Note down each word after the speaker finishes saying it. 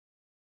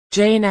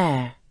Jane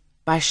Eyre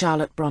by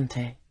Charlotte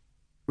Bronte.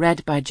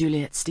 Read by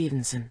Juliet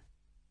Stevenson.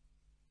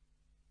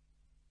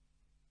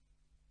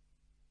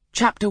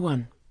 Chapter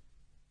 1.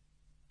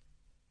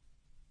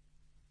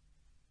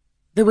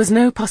 There was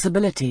no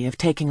possibility of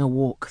taking a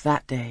walk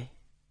that day.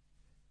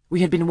 We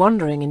had been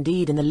wandering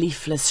indeed in the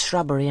leafless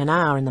shrubbery an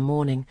hour in the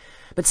morning,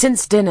 but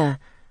since dinner,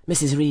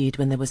 Mrs. Reed,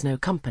 when there was no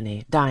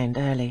company, dined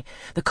early.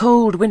 The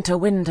cold winter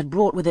wind had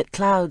brought with it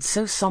clouds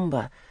so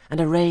sombre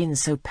and a rain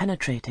so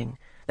penetrating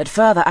that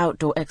further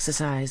outdoor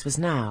exercise was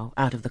now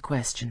out of the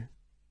question.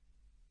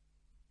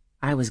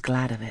 I was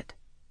glad of it.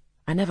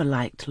 I never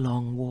liked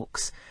long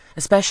walks,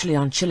 especially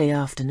on chilly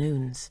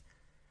afternoons.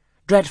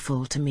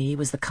 Dreadful to me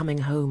was the coming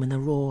home in the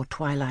raw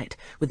twilight,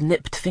 with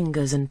nipped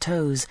fingers and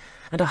toes,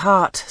 and a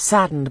heart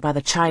saddened by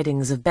the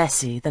chidings of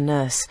Bessie, the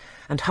nurse,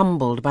 and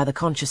humbled by the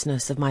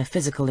consciousness of my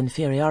physical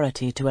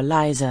inferiority to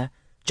Eliza,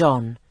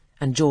 John,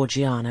 and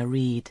Georgiana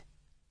Reed.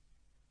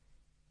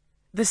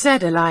 The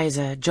said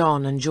Eliza,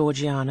 John, and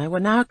Georgiana were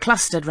now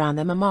clustered round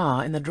their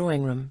mamma in the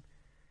drawing-room.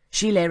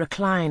 She lay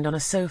reclined on a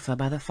sofa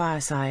by the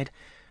fireside,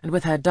 and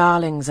with her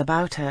darlings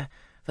about her,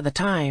 for the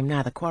time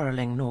neither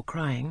quarrelling nor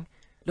crying,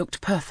 looked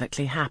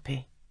perfectly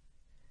happy.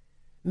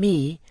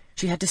 Me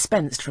she had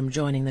dispensed from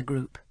joining the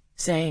group,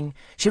 saying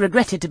she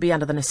regretted to be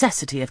under the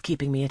necessity of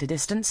keeping me at a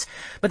distance,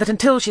 but that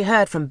until she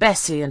heard from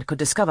Bessie and could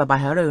discover by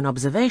her own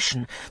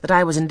observation that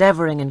I was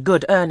endeavouring in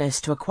good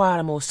earnest to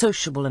acquire a more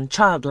sociable and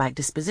childlike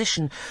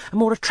disposition, a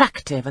more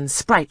attractive and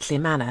sprightly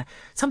manner,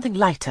 something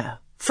lighter,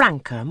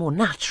 franker, more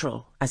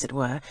natural, as it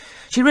were,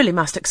 she really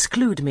must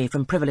exclude me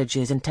from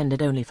privileges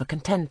intended only for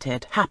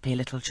contented, happy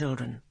little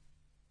children.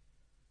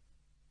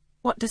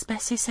 "What does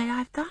Bessie say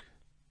I've done?"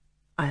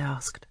 I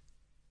asked.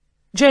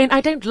 "Jane,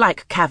 I don't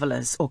like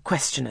cavillers or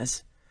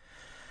questioners.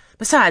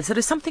 Besides, there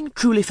is something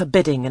truly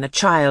forbidding in a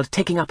child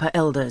taking up her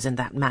elders in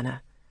that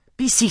manner.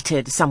 Be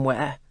seated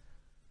somewhere,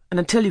 and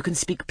until you can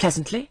speak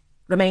pleasantly,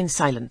 remain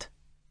silent."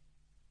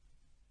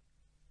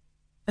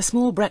 A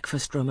small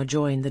breakfast-room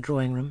adjoined the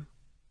drawing-room.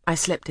 I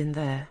slipped in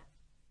there.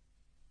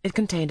 It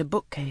contained a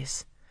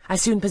bookcase. I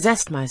soon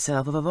possessed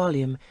myself of a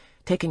volume,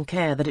 taking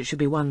care that it should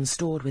be one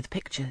stored with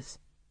pictures.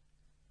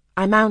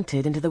 I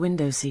mounted into the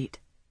window-seat.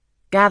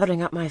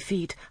 Gathering up my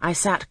feet, I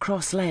sat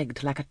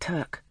cross-legged like a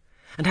Turk,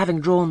 and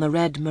having drawn the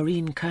red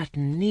marine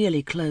curtain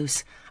nearly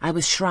close, I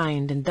was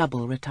shrined in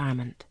double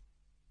retirement.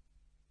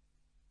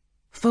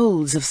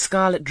 Folds of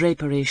scarlet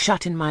drapery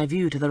shut in my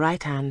view to the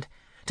right hand.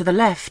 To the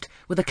left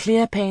were the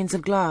clear panes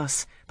of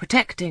glass,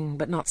 protecting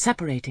but not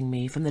separating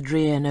me from the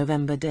drear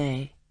November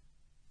day.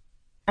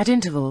 At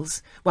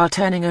intervals, while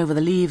turning over the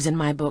leaves in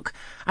my book,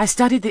 I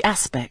studied the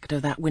aspect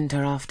of that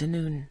winter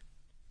afternoon.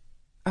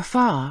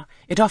 Afar,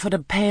 it offered a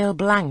pale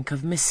blank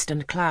of mist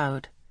and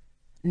cloud.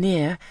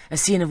 Near, a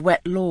scene of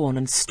wet lawn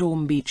and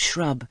storm-beat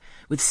shrub,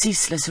 with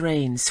ceaseless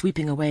rain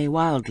sweeping away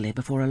wildly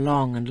before a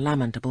long and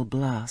lamentable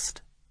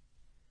blast.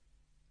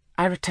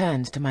 I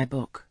returned to my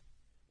book,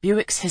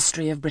 Bewick's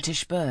History of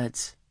British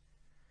Birds.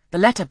 The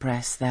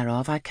letterpress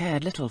thereof I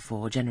cared little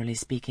for, generally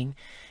speaking,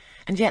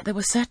 and yet there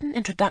were certain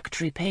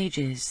introductory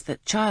pages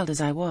that, child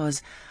as I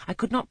was, I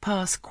could not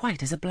pass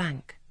quite as a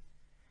blank.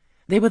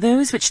 They were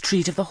those which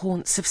treat of the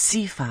haunts of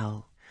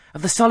seafowl,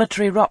 of the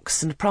solitary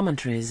rocks and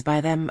promontories by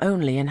them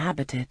only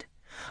inhabited,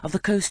 of the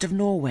coast of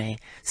Norway,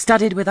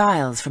 studded with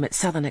isles from its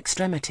southern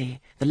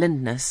extremity, the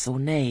Lindness or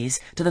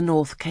Naze, to the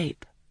North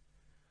Cape,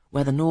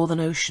 where the northern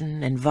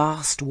ocean, in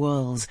vast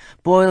whirls,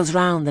 boils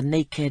round the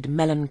naked,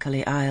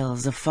 melancholy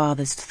isles of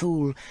farthest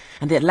Thule,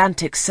 and the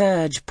Atlantic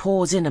surge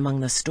pours in among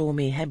the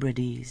stormy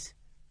Hebrides.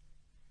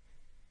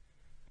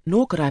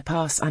 Nor could I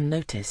pass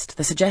unnoticed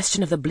the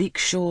suggestion of the bleak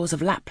shores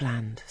of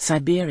Lapland,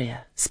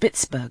 Siberia,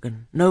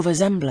 Spitzbergen, Nova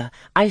Zembla,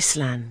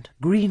 Iceland,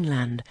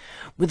 Greenland,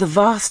 with the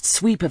vast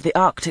sweep of the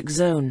Arctic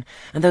zone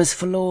and those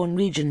forlorn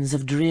regions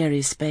of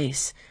dreary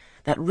space,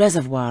 that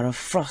reservoir of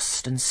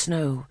frost and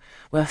snow,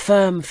 where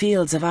firm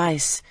fields of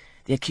ice,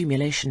 the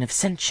accumulation of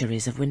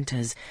centuries of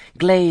winters,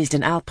 glazed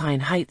in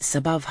alpine heights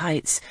above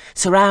heights,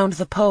 surround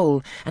the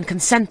pole and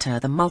concentre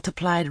the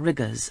multiplied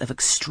rigours of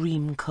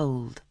extreme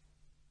cold.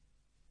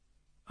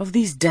 Of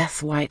these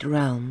death-white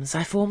realms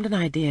I formed an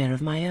idea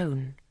of my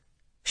own,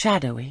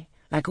 shadowy,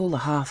 like all the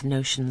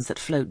half-notions that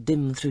float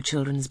dim through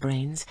children's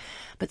brains,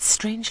 but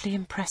strangely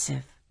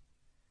impressive.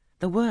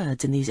 The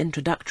words in these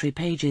introductory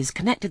pages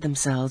connected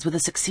themselves with the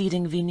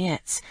succeeding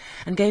vignettes,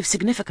 and gave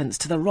significance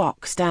to the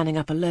rock standing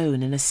up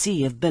alone in a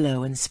sea of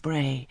billow and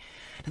spray,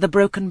 to the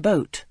broken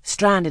boat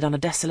stranded on a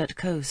desolate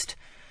coast,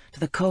 to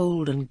the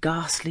cold and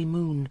ghastly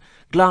moon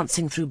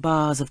glancing through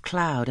bars of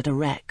cloud at a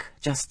wreck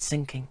just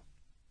sinking.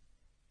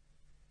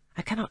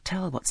 I cannot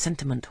tell what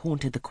sentiment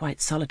haunted the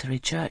quite solitary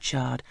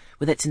churchyard,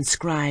 with its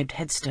inscribed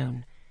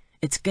headstone,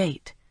 its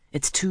gate,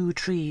 its 2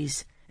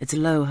 trees, its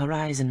low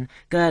horizon,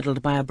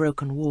 girdled by a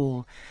broken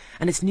wall,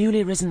 and its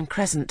newly risen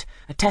crescent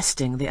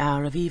attesting the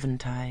hour of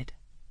eventide.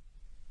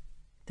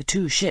 The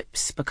 2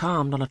 ships,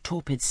 becalmed on a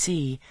torpid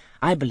sea,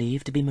 I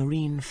believed to be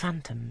marine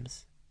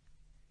phantoms.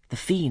 The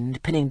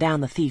fiend pinning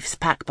down the thief's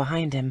pack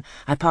behind him,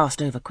 I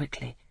passed over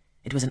quickly.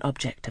 It was an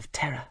object of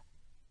terror.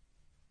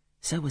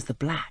 so was the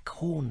black,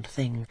 horned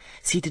thing,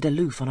 seated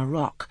aloof on a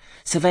rock,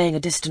 surveying a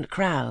distant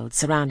crowd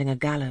surrounding a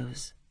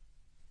gallows.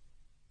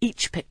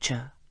 Each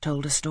picture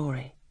told a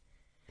story,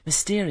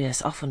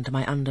 mysterious often to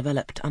my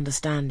undeveloped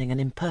understanding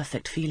and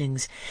imperfect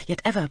feelings,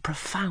 yet ever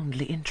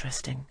profoundly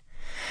interesting.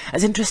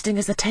 As interesting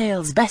as the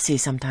tales Bessie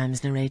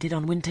sometimes narrated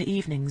on winter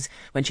evenings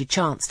when she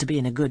chanced to be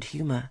in a good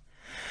humour,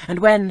 and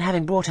when,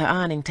 having brought her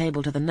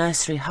ironing-table to the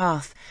nursery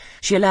hearth,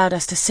 she allowed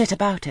us to sit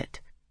about it,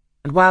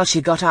 and while she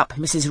got up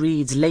Mrs.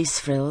 Reed's lace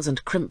frills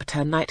and crimped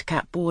her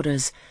nightcap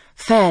borders,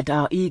 fed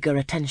our eager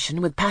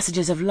attention with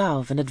passages of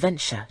love and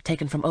adventure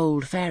taken from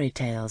old fairy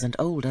tales and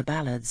older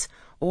ballads,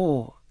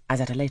 or,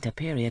 as at a later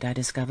period I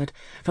discovered,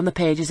 from the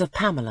pages of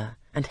Pamela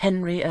and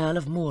Henry, Earl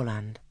of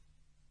Moorland.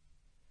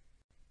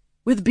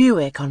 With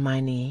Buick on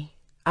my knee,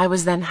 I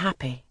was then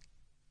happy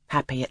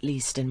at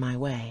least in my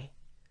way.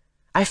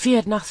 I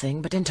feared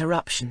nothing but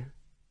interruption,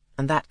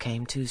 and that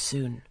came too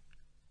soon.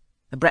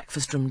 The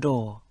breakfast-room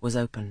door was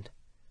opened.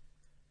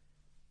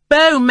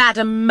 "Bo,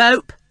 Madam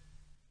Mope!"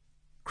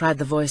 cried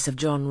the voice of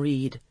John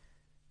Reed.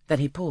 Then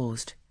he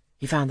paused.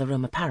 He found the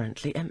room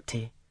apparently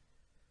empty.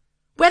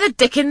 "Where the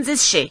dickens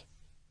is she?"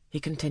 he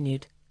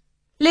continued.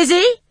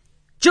 "Lizzie?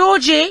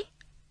 Georgie?"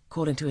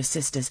 calling to his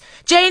sisters.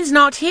 "Jane's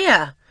not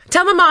here.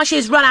 Tell Mamma she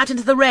has run out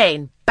into the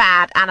rain,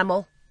 bad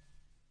animal."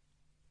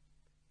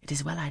 It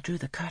is well I drew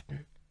the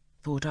curtain,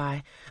 thought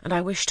I, and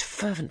I wished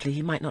fervently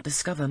he might not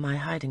discover my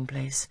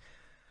hiding-place.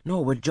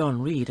 Nor would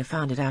John Reed have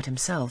found it out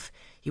himself.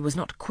 He was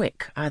not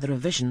quick either of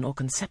vision or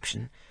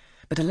conception.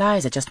 But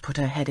Eliza just put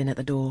her head in at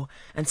the door,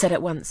 and said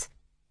at once,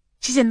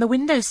 "She's in the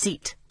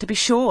window-seat, to be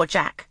sure,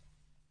 Jack."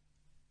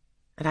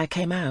 And I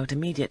came out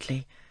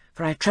immediately,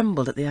 for I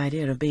trembled at the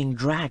idea of being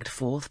dragged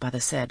forth by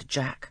the said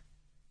Jack.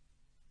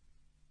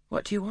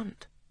 "What do you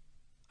want?"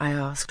 I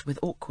asked with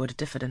awkward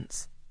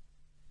diffidence.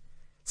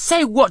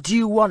 "Say, what do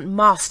you want,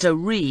 Master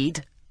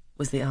Reed?"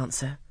 was the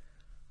answer.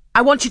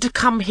 "I want you to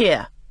come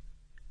here."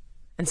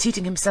 And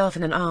seating himself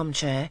in an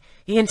armchair,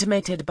 he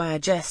intimated by a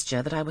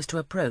gesture that I was to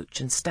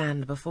approach and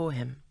stand before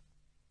him.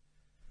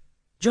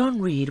 John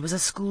Reed was a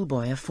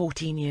schoolboy of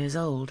 14 years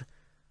old,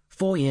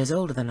 4 years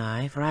older than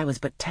I, for I was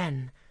but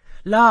 10,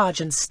 large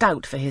and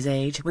stout for his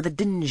age, with a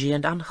dingy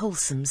and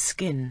unwholesome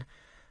skin,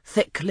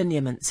 thick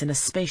lineaments in a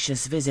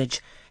spacious visage,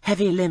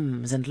 heavy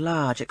limbs and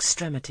large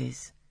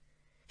extremities.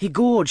 He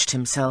gorged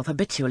himself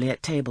habitually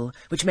at table,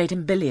 which made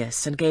him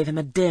bilious and gave him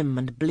a dim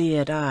and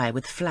bleared eye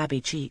with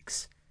flabby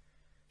cheeks.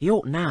 He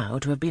ought now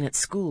to have been at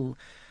school,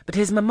 but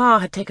his mamma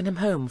had taken him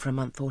home for a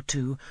month or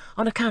two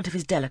on account of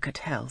his delicate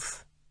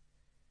health.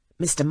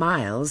 Mr.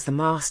 Miles, the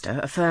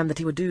master, affirmed that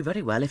he would do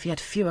very well if he had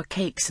fewer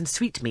cakes and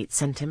sweetmeats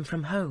sent him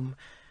from home,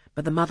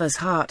 but the mother's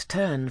heart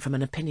turned from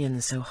an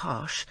opinion so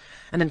harsh,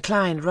 and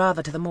inclined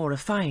rather to the more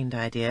refined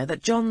idea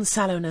that John's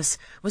sallowness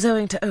was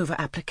owing to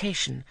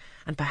over-application,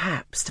 and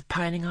perhaps to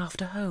pining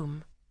after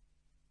home.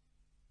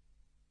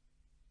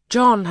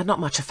 John had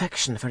not much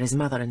affection for his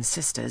mother and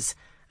sisters,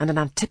 and an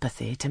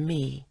antipathy to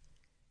me.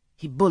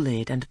 He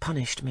bullied and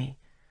punished me,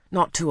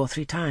 not 2 or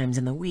 3 times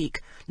in the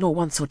week, nor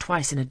once or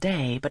twice in a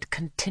day, but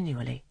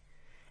continually.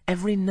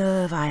 Every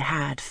nerve I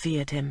had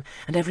feared him,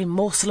 and every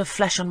morsel of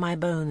flesh on my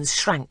bones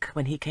shrank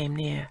when he came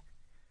near.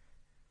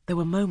 There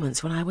were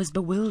moments when I was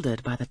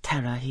bewildered by the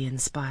terror he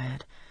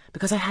inspired,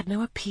 because I had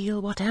no appeal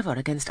whatever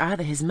against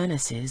either his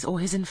menaces or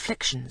his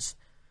inflictions.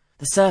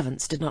 The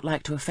servants did not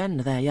like to offend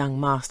their young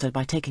master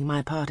by taking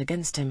my part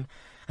against him,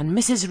 and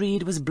Mrs.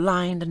 Reed was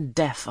blind and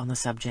deaf on the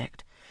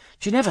subject.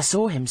 She never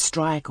saw him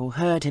strike or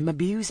heard him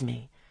abuse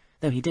me,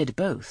 though he did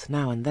both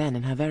now and then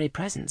in her very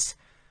presence,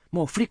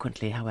 more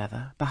frequently,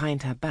 however,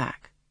 behind her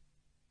back.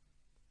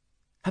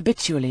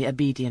 Habitually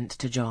obedient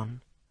to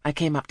John, I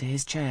came up to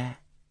his chair.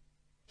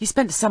 He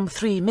spent some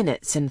 3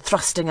 minutes in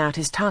thrusting out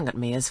his tongue at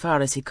me as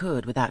far as he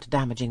could without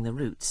damaging the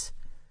roots.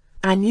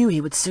 I knew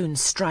he would soon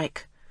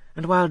strike,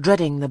 and while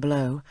dreading the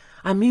blow,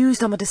 I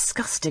mused on the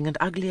disgusting and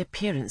ugly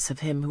appearance of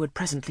him who would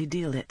presently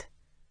deal it.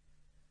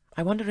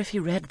 I wonder if he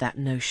read that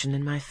notion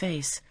in my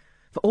face,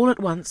 for all at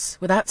once,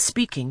 without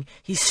speaking,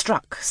 he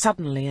struck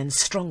suddenly and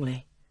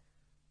strongly.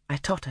 I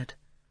tottered,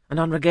 and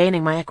on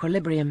regaining my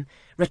equilibrium,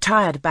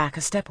 retired back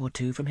a step or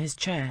 2 from his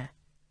chair.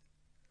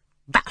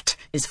 "That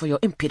is for your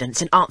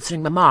impudence in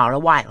answering Mamma a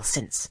while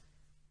since,"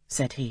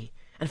 said he,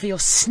 "and for your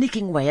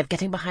sneaking way of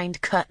getting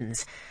behind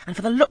curtains, and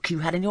for the look you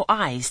had in your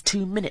eyes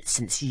 2 minutes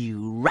since,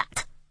 you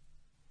rat."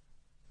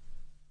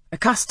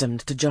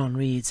 Accustomed to John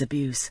Reed's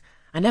abuse,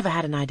 I never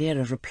had an idea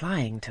of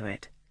replying to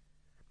it.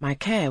 My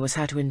care was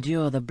how to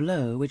endure the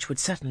blow which would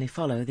certainly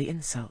follow the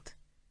insult.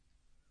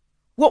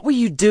 "What were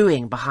you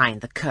doing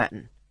behind the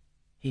curtain?"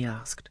 he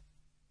asked.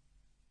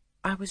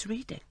 "I was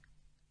reading."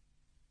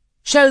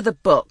 "Show the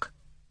book."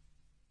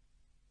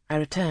 I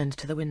returned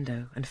to the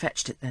window and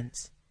fetched it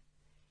thence.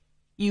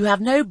 "You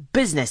have no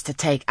business to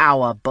take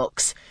our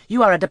books.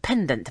 You are a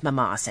dependent,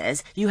 Mamma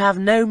says. You have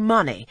no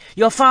money.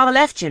 Your father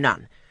left you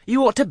none.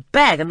 You ought to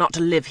beg and not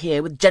to live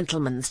here with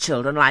gentlemen's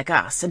children like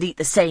us, and eat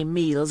the same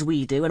meals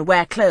we do, and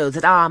wear clothes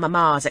at our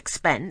mamma's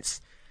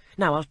expense.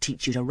 Now I'll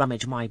teach you to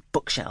rummage my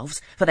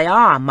bookshelves, for they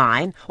are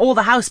mine. All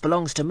the house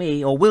belongs to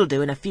me, or will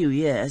do in a few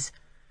years.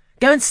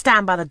 Go and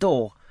stand by the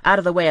door, out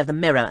of the way of the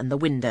mirror and the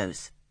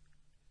windows."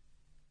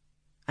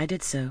 I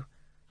did so,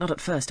 not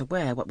at first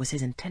aware what was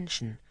his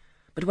intention,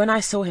 but when I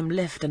saw him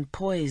lift and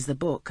poise the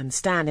book and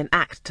stand in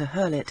act to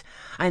hurl it,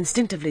 I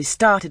instinctively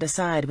started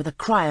aside with a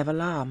cry of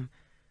alarm.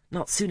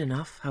 Not soon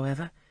enough,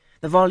 however.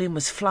 The volume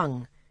was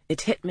flung,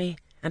 it hit me,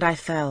 and I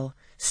fell,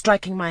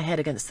 striking my head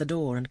against the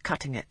door and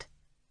cutting it.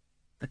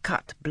 The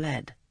cut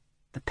bled.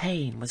 The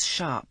pain was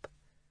sharp.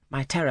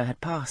 My terror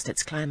had passed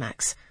its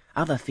climax.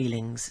 Other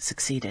feelings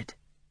succeeded.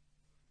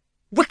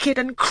 "Wicked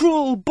and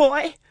cruel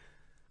boy,"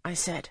 I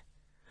said.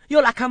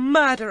 "You're like a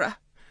murderer.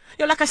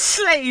 You're like a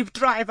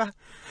slave-driver.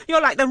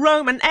 You're like the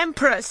Roman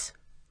emperors."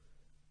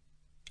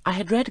 I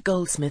had read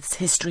Goldsmith's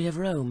History of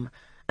Rome,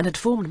 and had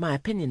formed my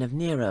opinion of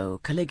Nero,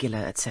 Caligula,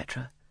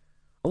 etc.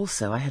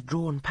 Also I had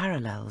drawn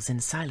parallels in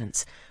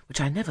silence,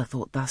 which I never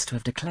thought thus to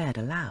have declared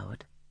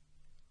aloud.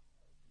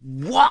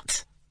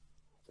 "What?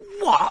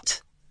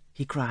 What?"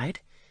 he cried.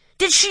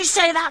 "Did she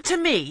say that to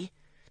me?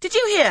 Did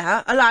you hear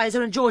her,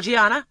 Eliza and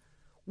Georgiana?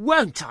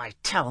 Won't I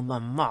tell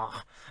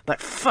Mamma?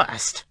 But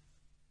first—"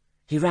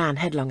 He ran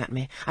headlong at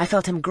me. I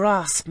felt him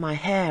grasp my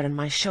hair and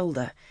my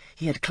shoulder.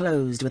 He had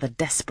closed with a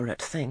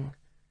desperate thing.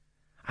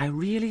 I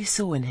really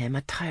saw in him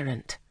a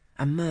tyrant,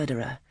 a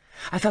murderer.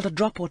 I felt a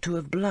drop or two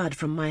of blood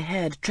from my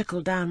head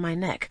trickle down my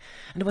neck,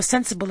 and was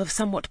sensible of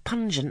somewhat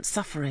pungent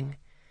suffering.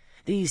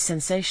 These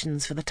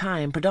sensations for the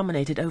time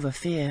predominated over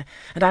fear,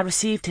 and I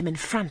received him in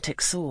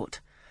frantic sort.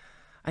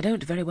 I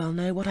don't very well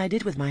know what I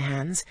did with my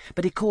hands,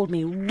 but he called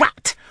me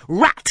 "Rat!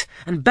 Rat!"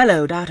 and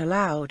bellowed out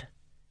aloud.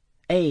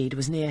 Aid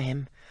was near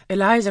him.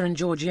 Eliza and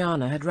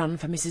Georgiana had run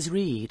for Mrs.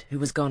 Reed, who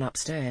was gone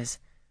upstairs.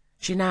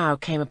 She now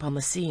came upon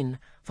the scene,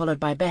 followed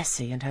by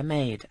Bessie and her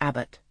maid,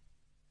 Abbot.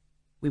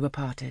 We were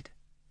parted.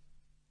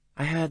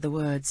 I heard the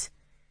words,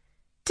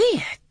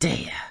 "Dear,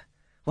 dear,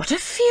 what a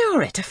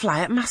fury to fly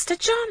at Master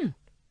John!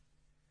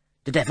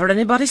 Did ever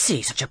anybody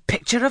see such a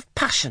picture of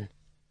passion?"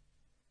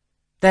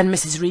 Then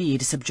Mrs.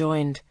 Reed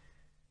subjoined,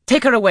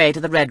 "Take her away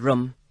to the Red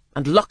Room,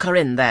 and lock her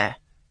in there."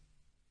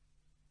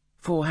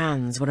 4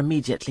 hands were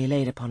immediately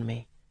laid upon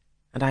me,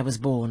 and I was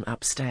borne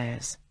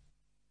upstairs.